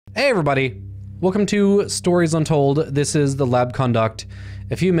Hey everybody, welcome to Stories Untold. This is the lab conduct.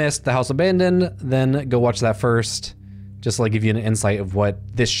 If you missed The House Abandoned, then go watch that first, just to like give you an insight of what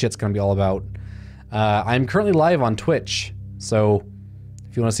this shit's gonna be all about. I'm currently live on Twitch, so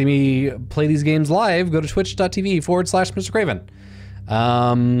if you want to see me play these games live, go to twitch.tv/Mr. Craven.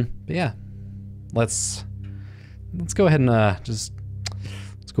 But yeah, let's go ahead and let's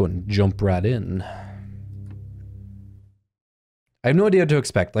go and jump right in. I have no idea what to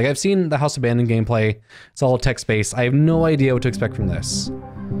expect. Like, I've seen the House Abandoned gameplay. It's all text-based. I have no idea what to expect from this.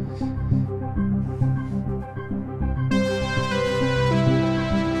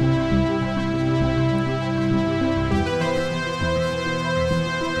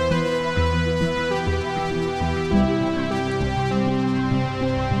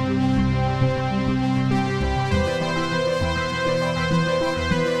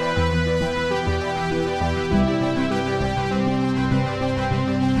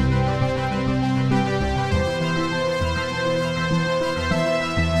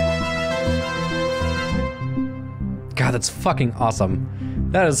 God, that's fucking awesome.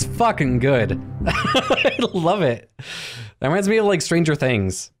 That is fucking good. I love it. That reminds me of like Stranger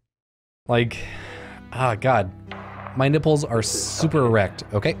Things. Like, ah, God. My nipples are super erect.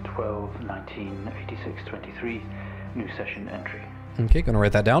 Okay. 12/19/86/23, new session entry. Okay, gonna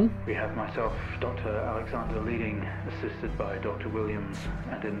write that down. We have myself, Dr. Alexander leading, assisted by Dr. Williams,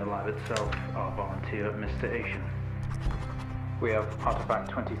 and in the lab itself, our volunteer, Mr. Asian. We have artifact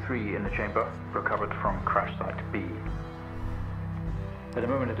 23 in the chamber, recovered from crash site B. At the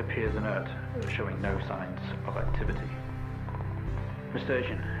moment it appears inert, showing no signs of activity. Mr.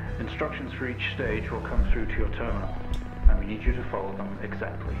 Asian, instructions for each stage will come through to your terminal, and we need you to follow them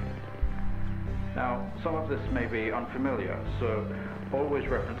exactly. Now, some of this may be unfamiliar, so always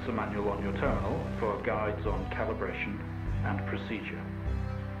reference the manual on your terminal for guides on calibration and procedure.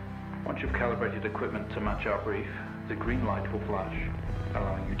 Once you've calibrated equipment to match our brief, the green light will flash,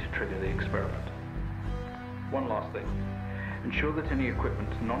 allowing you to trigger the experiment. One last thing. Ensure that any equipment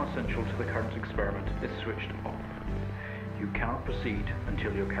non-essential to the current experiment is switched off. You cannot proceed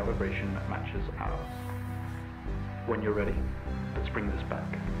until your calibration matches ours. When you're ready, let's bring this back.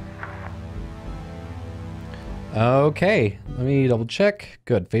 Okay, let me double check.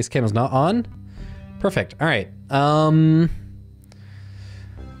 Good, face cam is not on. Perfect, all right.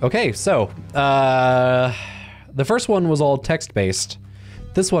 Okay, so, the first one was all text-based.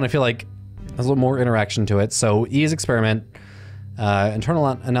 This one, I feel like, has a little more interaction to it. So, E is experiment, internal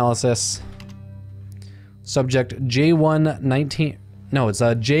analysis, subject J19, no, it's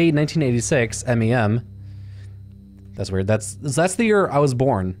J1986 MEM. That's weird. That's the year I was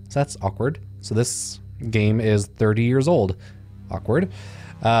born. So that's awkward. So this game is 30 years old. Awkward.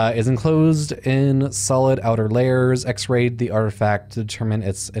 Is enclosed in solid outer layers. X-rayed the artifact to determine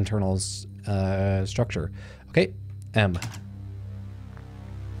its internal structure. Okay, M.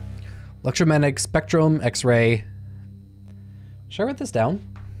 Electromagnetic spectrum, X-ray. Should I write this down?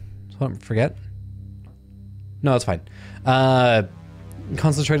 So I don't forget. No, it's fine.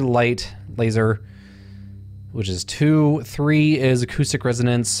 Concentrated light, laser, which is 2. 3 is acoustic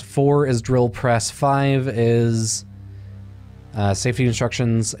resonance. 4 is drill press. 5 is safety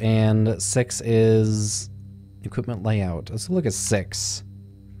instructions, and 6 is equipment layout. Let's look at 6.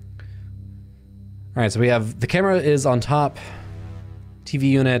 All right, so we have the camera is on top, TV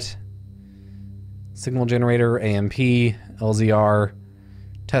unit, signal generator, AMP, LZR,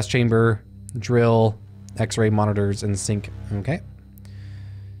 test chamber, drill, X-ray monitors, and sync. Okay.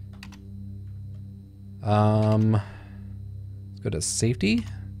 Let's go to safety.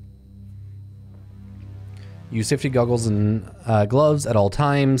 Use safety goggles and gloves at all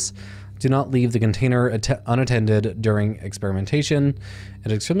times. Do not leave the container unattended during experimentation.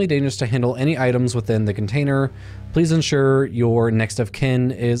 It is extremely dangerous to handle any items within the container. Please ensure your next of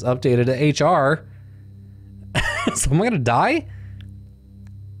kin is updated to HR. So am I gonna die?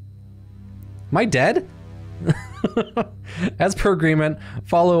 Am I dead? As per agreement,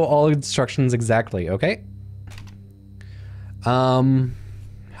 follow all instructions exactly, okay?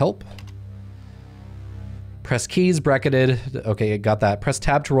 Help. Press keys, bracketed. Okay, got that. Press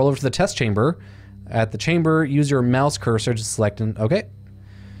tab to roll over to the test chamber. At the chamber, use your mouse cursor to select an, okay.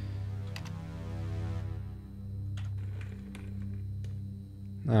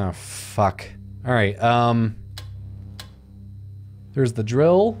 Oh, fuck. All right, there's the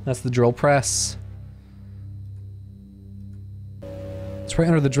drill. That's the drill press. It's right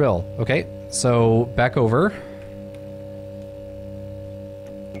under the drill. Okay, so back over.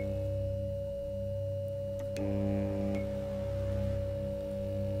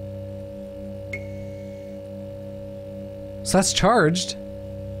 So that's charged.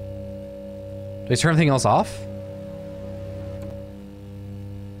 Do I turn everything else off?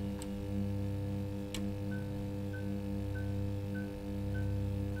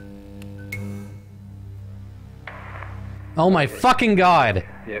 Oh my fucking god!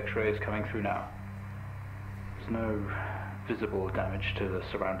 The X-ray is coming through now. There's no visible damage to the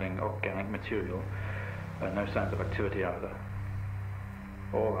surrounding organic material, and no signs of activity either.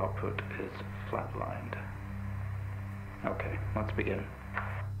 All output is flatlined. Okay, let's begin.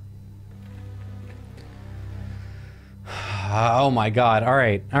 Oh my god.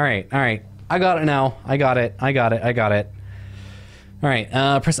 Alright, alright, alright. I got it now. I got it. I got it. I got it. Alright,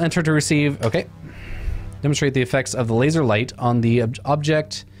 press enter to receive. Okay. Demonstrate the effects of the laser light on the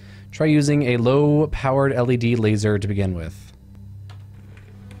object. Try using a low-powered LED laser to begin with.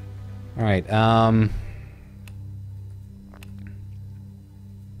 Alright, I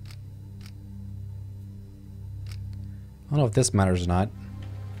don't know if this matters or not.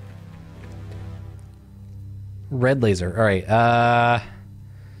 Red laser. Alright,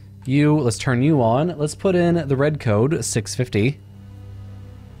 let's turn you on. Let's put in the red code, 650.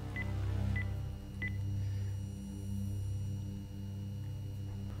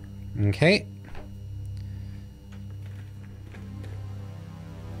 Okay.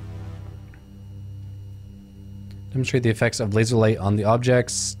 Demonstrate the effects of laser light on the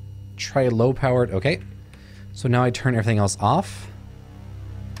objects. Try low powered. Okay. So now I turn everything else off.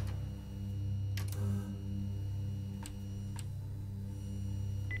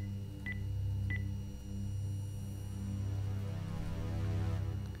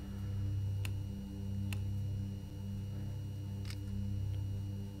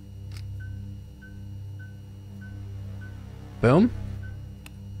 Boom.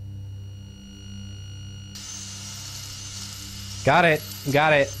 Got it.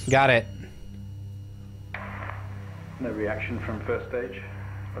 Got it. Got it. No reaction from first stage.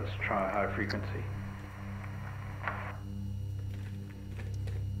 Let's try high frequency.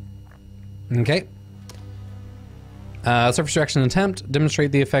 Okay. Surface direction attempt.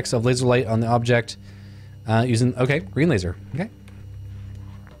 Demonstrate the effects of laser light on the object using... Okay, green laser. Okay.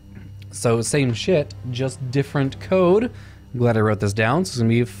 So same shit, just different code. I'm glad I wrote this down. So it's gonna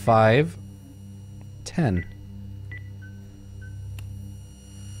be 5, 10.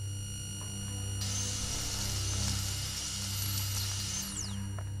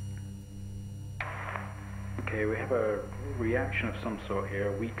 Okay, we have a reaction of some sort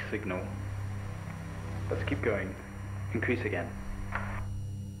here, a weak signal. Let's keep going. Increase again.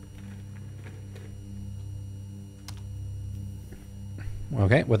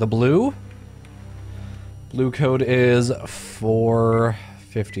 Okay, with a blue. Blue code is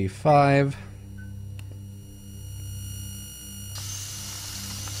 455.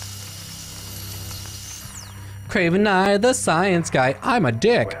 Craven Eye, the science guy. I'm a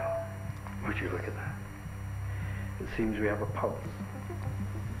dick. Well, would you look at that? It seems we have a pulse.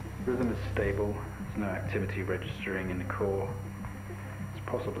 Rhythm is stable. There's no activity registering in the core. It's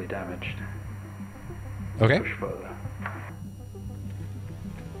possibly damaged. Okay. Push further.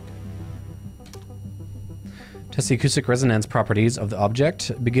 Test the acoustic resonance properties of the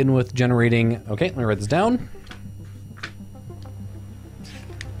object. Begin with generating... Okay, let me write this down.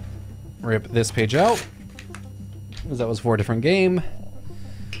 Rip this page out, because that was for a different game.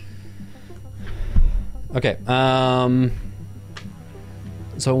 Okay,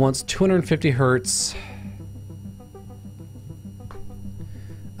 so it wants 250 hertz.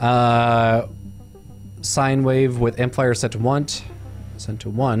 Sine wave with amplifier set to 1. Set to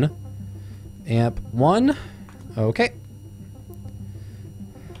 1. Amp 1. Okay.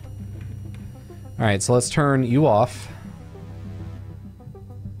 Alright, so let's turn you off.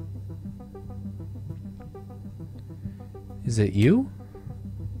 Is it you?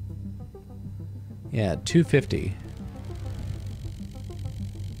 Yeah, 250.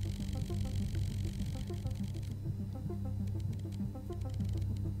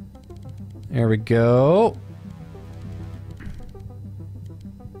 There we go.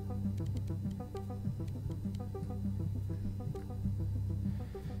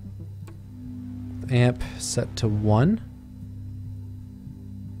 Amp set to 1.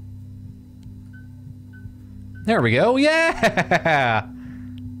 There we go. Yeah!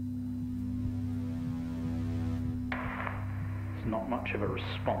 It's not much of a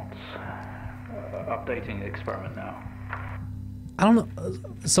response. Updating the experiment now. I don't know.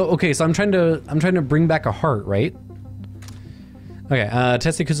 So okay, so I'm trying to bring back a heart, right? Okay,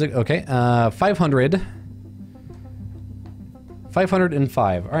 test the acoustic. Okay, 500.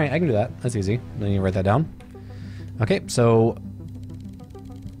 505. All right, I can do that. That's easy. Then you write that down. Okay, so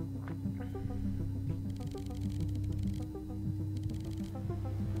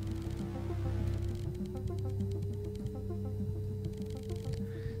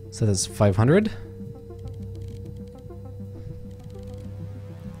So that's 500.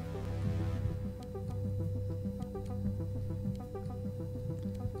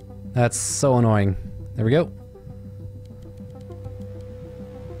 That's so annoying. There we go.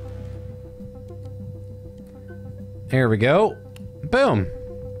 There we go. Boom.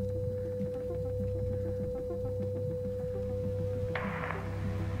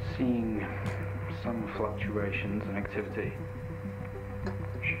 Seeing some fluctuations in activity.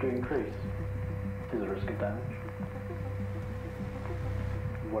 Should we increase? Is there a risk of damage?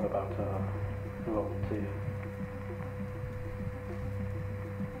 What about volunteer?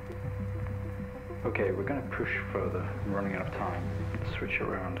 Okay, we're going to push further. I'm running out of time. Let's switch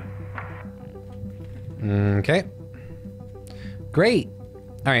around. Okay. Great.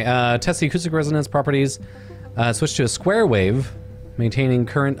 All right, test the acoustic resonance properties. Switch to a square wave, maintaining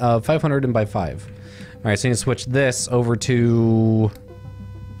current of 500 and by 5. All right, so you need to switch this over to...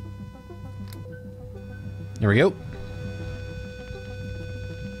 There we go.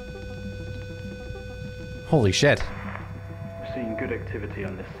 Holy shit. We're seeing good activity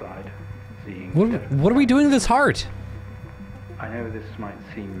on this side. What are we doing to this heart? I know this might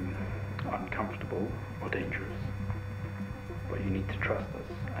seem uncomfortable or dangerous, but you need to trust us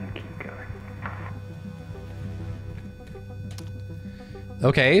and keep going.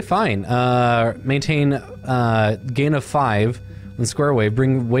 Okay, fine. Maintain gain of 5 on square wave.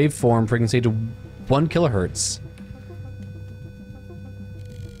 Bring waveform frequency to 1 kilohertz.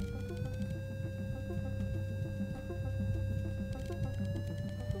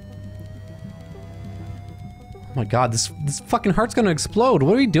 Oh my god, this fucking heart's gonna explode.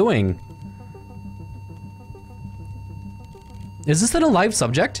 What are we doing? Is this an alive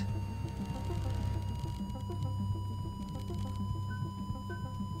subject?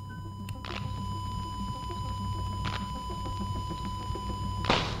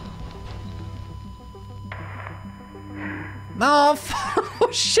 Oh,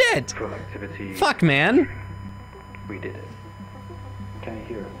 oh shit! Full activity. Fuck, man. We did it. Can you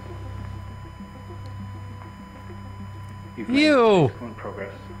hear it? You've made excellent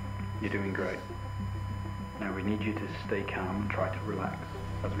progress. You're doing great. Now we need you to stay calm and try to relax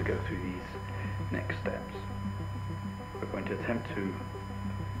as we go through these next steps. We're going to attempt to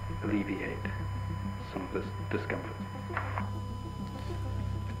alleviate some of this discomfort.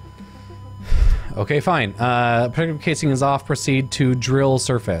 Okay, fine. Protective casing is off. Proceed to drill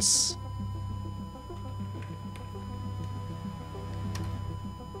surface.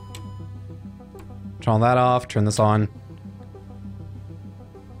 Turn all that off. Turn this on.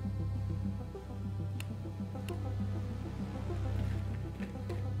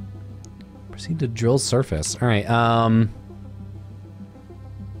 Proceed to drill surface. All right.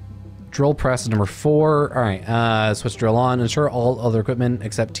 Drill press is number 4. All right. Switch drill on. Ensure all other equipment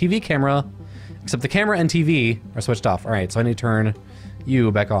except TV camera. Except the camera and TV are switched off. All right, so I need to turn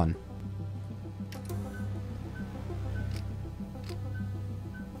you back on.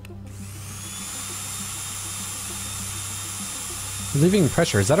 Relieving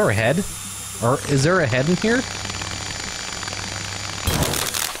pressure. Is that our head? Or is there a head in here?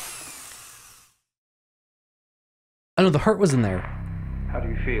 Oh no, the heart was in there. How do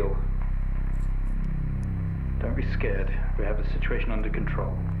you feel? Don't be scared. We have the situation under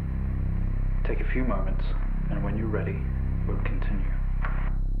control. Take a few moments, and when you're ready, we'll continue.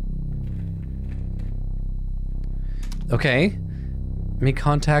 Okay. Make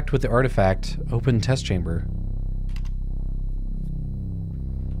contact with the artifact. Open test chamber.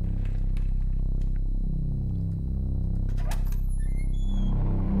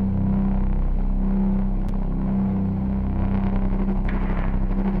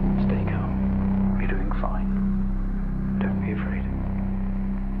 Stay calm. You're doing fine. Don't be afraid.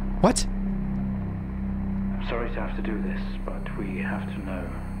 What? Sorry to have to do this, but we have to know.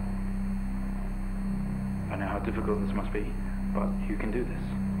 I know how difficult this must be, but you can do this.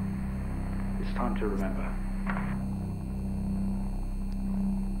 It's time to remember.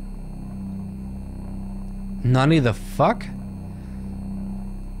 Nani the fuck?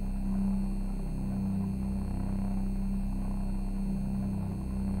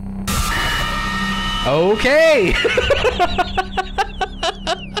 Okay!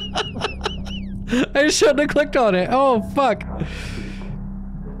 I shouldn't have clicked on it. Oh, fuck. Stay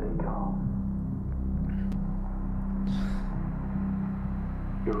calm.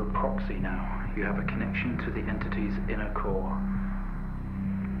 You're a proxy now. You have a connection to the entity's inner core.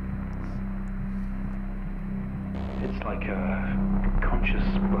 It's like a conscious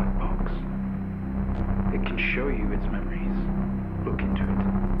black box. It can show you its memories. Look into it.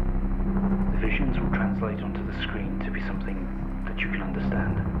 The visions will translate onto the screen to be something that you can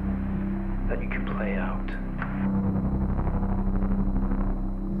understand. that you can play out.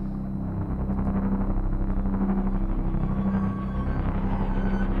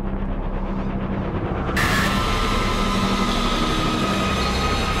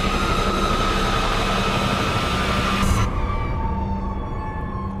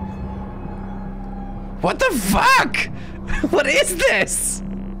 What the fuck? What is this?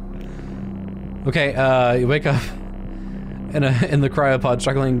 Okay, you wake up in the cryopod,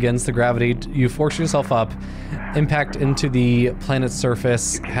 struggling against the gravity. You force yourself up. Impact into the planet's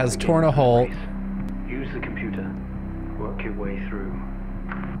surface has torn a hole. Use the computer. Work your way through.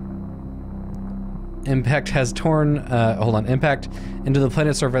 Impact has torn. Hold on. Impact into the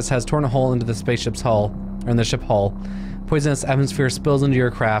planet's surface has torn a hole into the spaceship's hull, or in the ship hull. Poisonous atmosphere spills into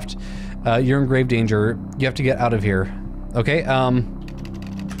your craft. You're in grave danger. You have to get out of here. Okay, oh,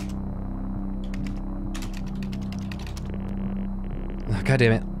 God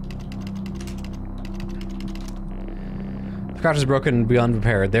damn it. The craft is broken beyond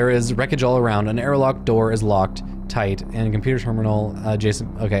repair. There is wreckage all around. An airlock door is locked tight, and a computer terminal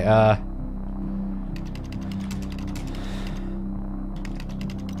adjacent. Okay,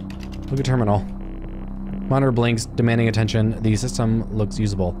 look at terminal. Monitor blinks, demanding attention. The system looks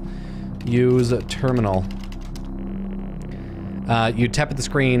usable. Use terminal. You tap at the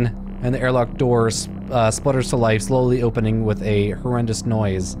screen, and the airlock door splutters to life, slowly opening with a horrendous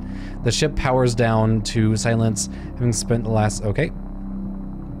noise. The ship powers down to silence, having spent the last... Okay.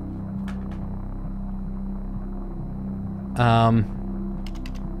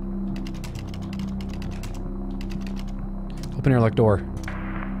 Open airlock door.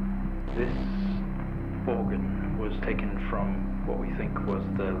 This organ was taken from what we think was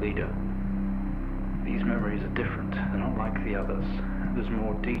the leader. These memories are different. They're not like the others. There's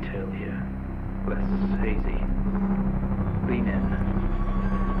more detail here. Less hazy. Lean in.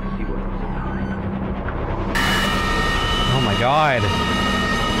 See what else is behind. Oh my god.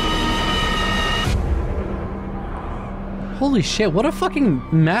 Holy shit, what a fucking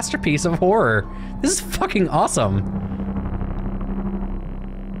masterpiece of horror. This is fucking awesome.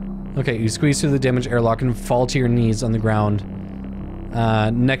 Okay, you squeeze through the damaged airlock and fall to your knees on the ground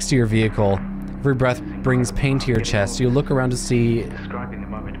next to your vehicle. Every breath brings pain to your chest. You look around to see... Describing the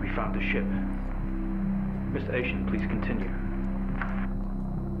moment we found the ship. Mr. Asian, please continue.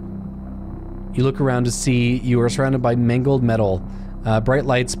 You look around to see you are surrounded by mangled metal. Bright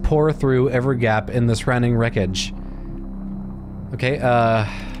lights pour through every gap in the surrounding wreckage. Okay,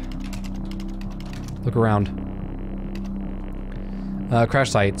 look around.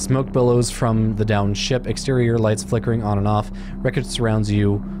 Crash site. Smoke billows from the downed ship. Exterior lights flickering on and off. Wreckage surrounds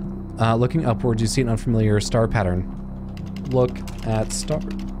you. Looking upwards, you see an unfamiliar star pattern. Look at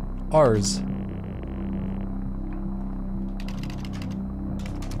stars.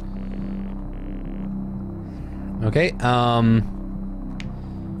 Okay,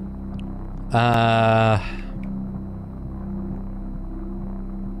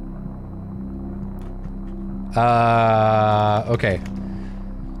 okay.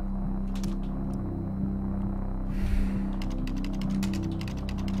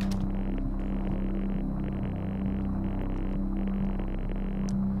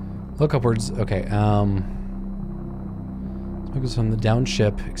 Look upwards. Okay, focus on the downed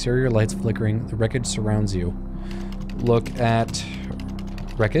ship. Exterior lights flickering. The wreckage surrounds you. Look at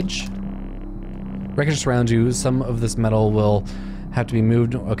wreckage. Wreckage surrounds you. Some of this metal will have to be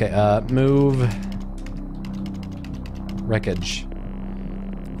moved. Okay, move wreckage.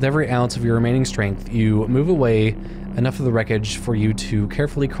 With every ounce of your remaining strength, you move away enough of the wreckage for you to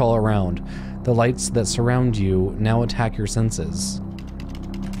carefully crawl around. The lights that surround you now attack your senses.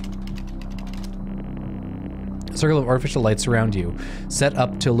 A circle of artificial lights surround you, set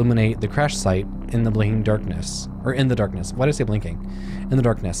up to illuminate the crash site in the blinking darkness. Or in the darkness. Why did I say blinking? In the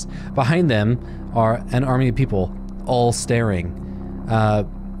darkness. Behind them are an army of people, all staring.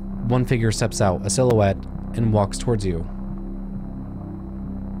 One figure steps out, a silhouette, and walks towards you.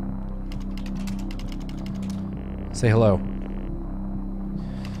 Say hello.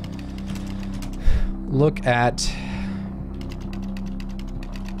 Look at...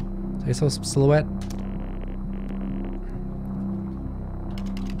 Did I say silhouette?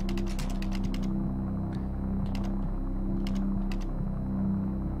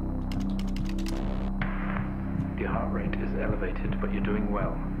 Your heart rate is elevated, but you're doing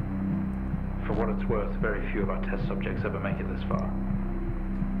well. For what it's worth, very few of our test subjects ever make it this far.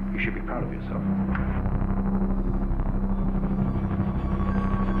 You should be proud of yourself.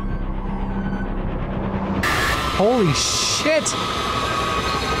 Holy shit!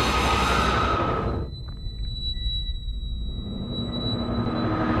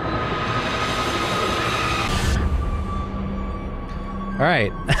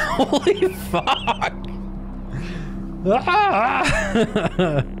 Alright. Holy fuck!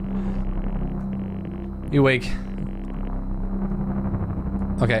 Ah! You awake.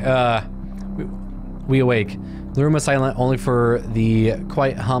 Okay, we awake. The room is silent only for the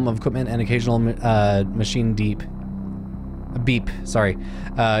quiet hum of equipment and occasional machine beep, sorry.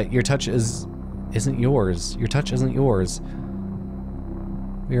 Your touch isn't yours. Your touch isn't yours.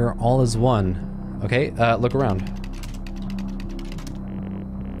 We are all as one. Okay, look around.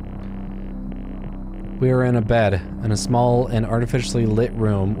 We are in a bed, in a small and artificially lit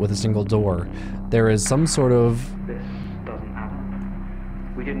room with a single door. There is some sort of... This doesn't add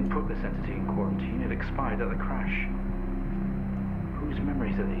up. We didn't put this entity in quarantine. It expired at the crash. Whose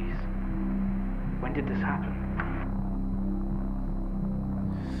memories are these? When did this happen?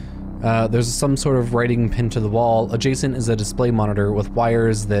 There's some sort of writing pinned to the wall. Adjacent is a display monitor with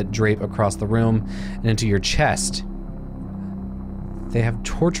wires that drape across the room and into your chest. They have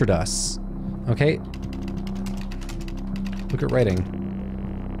tortured us. Okay. Look at writing.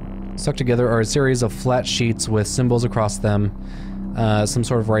 Stuck together are a series of flat sheets with symbols across them. Some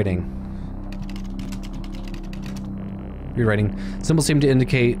sort of writing. Rewriting. Symbols seem to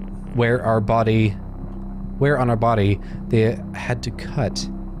indicate where on our body they had to cut.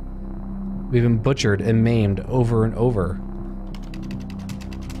 We've been butchered and maimed over and over.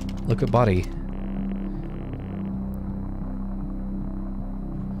 Look at body.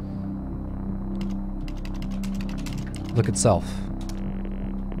 Look at self.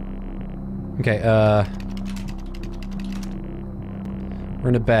 Okay, we're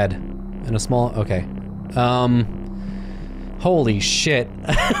in a bed. In a small... Okay. Holy shit.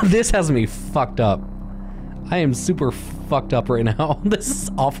 This has me fucked up. I am super fucked up right now. This is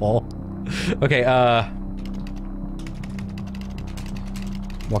awful. Okay,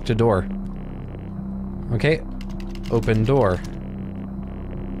 walk to door. Okay. Open door.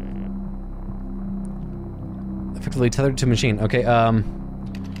 Effectively tethered to machine. Okay,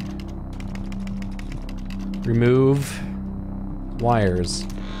 remove wires.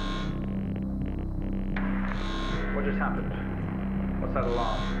 What just happened? What's that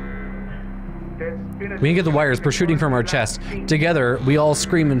alarm? We can get the wires protruding from our chest. Together, we all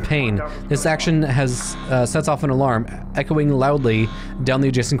scream in pain. This action has sets off an alarm, echoing loudly down the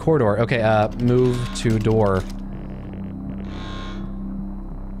adjacent corridor. Okay, move to door.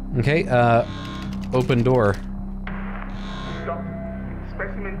 Okay, open door.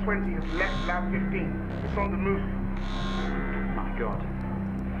 Specimen 20 has left lab 15. It's on the move. My God.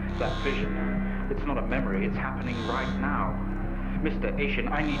 That vision. It's not a memory, it's happening right now. Mr. Asian,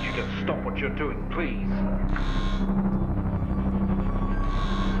 I need you to stop what you're doing, please.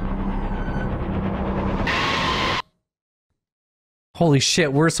 Holy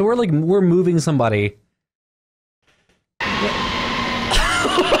shit, we're moving somebody.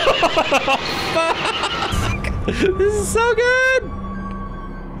 Fuck! This is so good!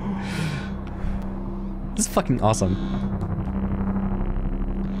 This is fucking awesome.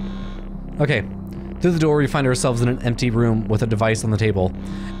 Okay. Through the door, we find ourselves in an empty room with a device on the table.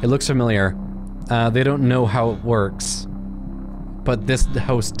 It looks familiar. They don't know how it works. But this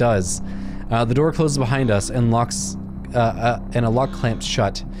host does. The door closes behind us and locks, and a lock clamps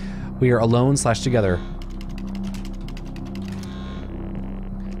shut. We are alone / together.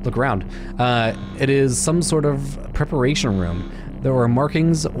 Look around. It is some sort of preparation room. There are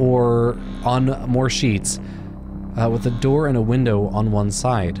markings on more sheets, with a door and a window on one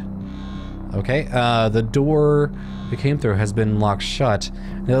side. Okay, the door we came through has been locked shut.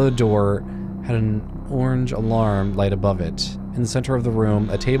 The other door had an orange alarm light above it. In the center of the room,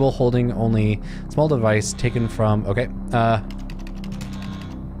 a table holding only a small device taken from... Okay,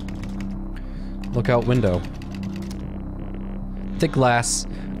 lookout window. Thick glass,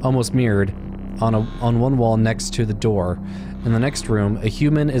 almost mirrored, on one wall next to the door. In the next room, a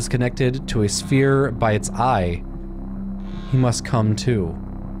human is connected to a sphere by its eye. He must come too.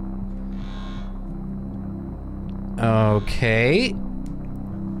 Okay.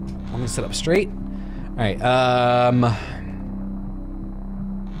 Let me sit up straight. Alright,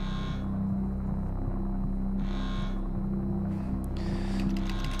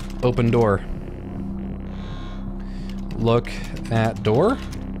 open door. Look at door.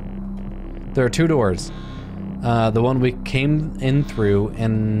 There are two doors. The one we came in through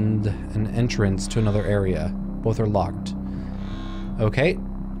and an entrance to another area. Both are locked. Okay.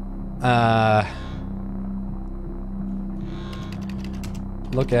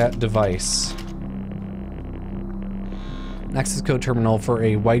 Look at device. An access code terminal for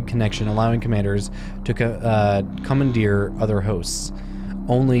a wide connection, allowing commanders to commandeer other hosts.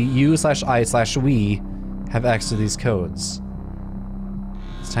 Only you / I / we have access to these codes.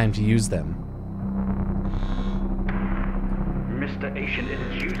 it's time to use them. Mr. Asian, it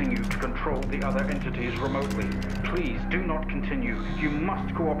is using you to control the other entities remotely. Please do not continue. You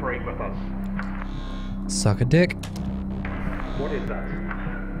must cooperate with us. Suck a dick. What is that?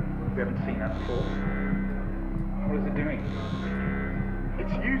 We haven't seen that before. What is it doing?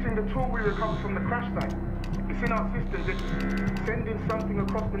 It's using the tool we recovered from the crash site. It's in our systems. It's sending something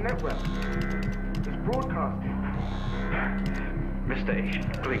across the network. It's broadcasting. Mr. Asian,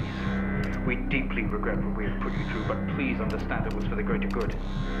 please. We deeply regret what we have put you through, but please understand it was for the greater good.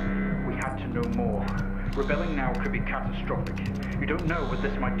 We had to know more. Rebelling now could be catastrophic. You don't know what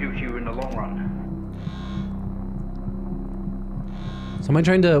this might do to you in the long run. So am I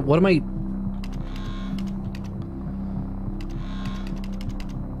trying to... What am I...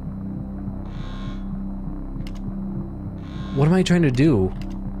 What am I trying to do?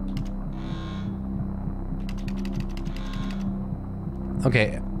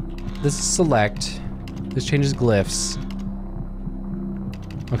 Okay. This is select. This changes glyphs.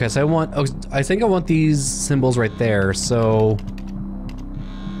 Okay, so I want... Oh, I think I want these symbols right there, so...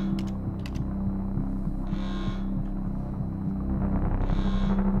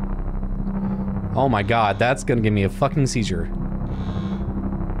 Oh my god, that's gonna give me a fucking seizure.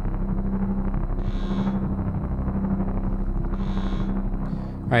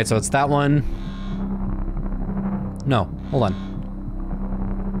 Alright, so it's that one. No, hold on.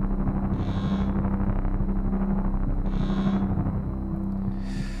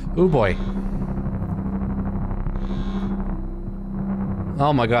 Oh boy.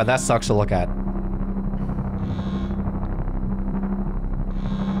 Oh my god, that sucks to look at.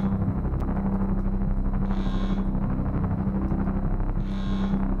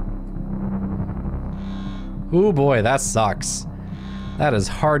 Oh boy, that sucks. That is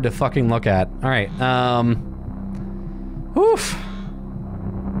hard to fucking look at. Alright, oof.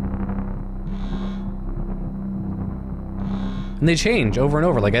 And they change over and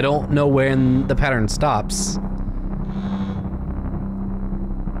over. Like, I don't know when the pattern stops.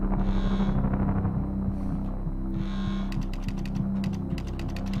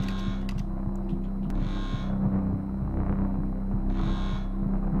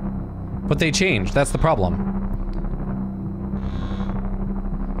 But they change, that's the problem.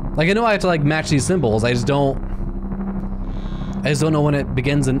 Like, I know I have to, like, match these symbols, I just don't know when it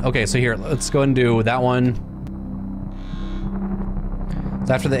begins and... Okay, so here, let's go and do that one.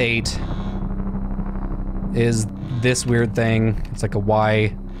 So after the 8 is this weird thing. It's like a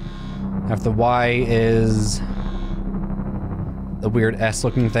Y. After the Y is the weird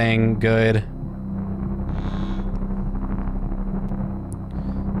S-looking thing. Good.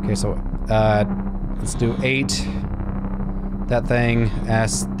 Okay, so let's do 8. That thing,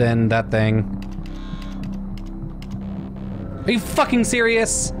 S, then that thing. Are you fucking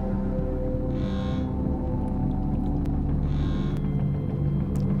serious?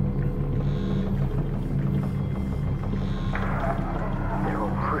 They're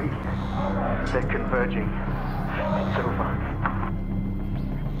all free. They're converging. It's over.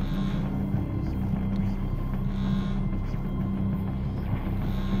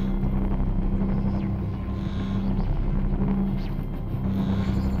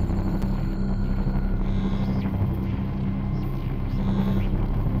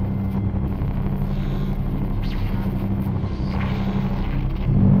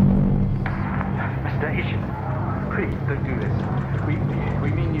 Please, don't do this. We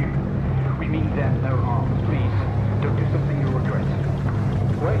mean you. We mean them, no harm. Please, don't do something you'll regret.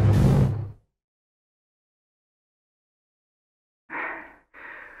 Wait.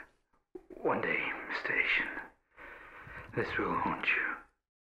 One day, Mr. Asian, this will haunt you.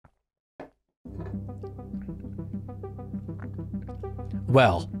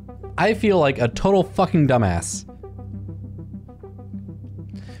 Well, I feel like a total fucking dumbass.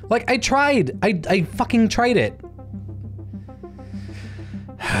 Like, I tried. I fucking tried it.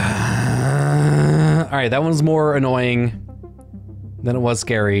 Alright, that one's more annoying than it was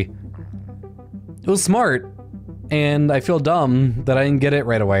scary. It was smart, and I feel dumb that I didn't get it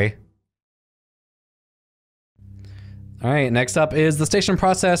right away. Alright, next up is the station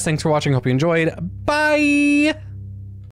process. Thanks for watching, hope you enjoyed. Bye!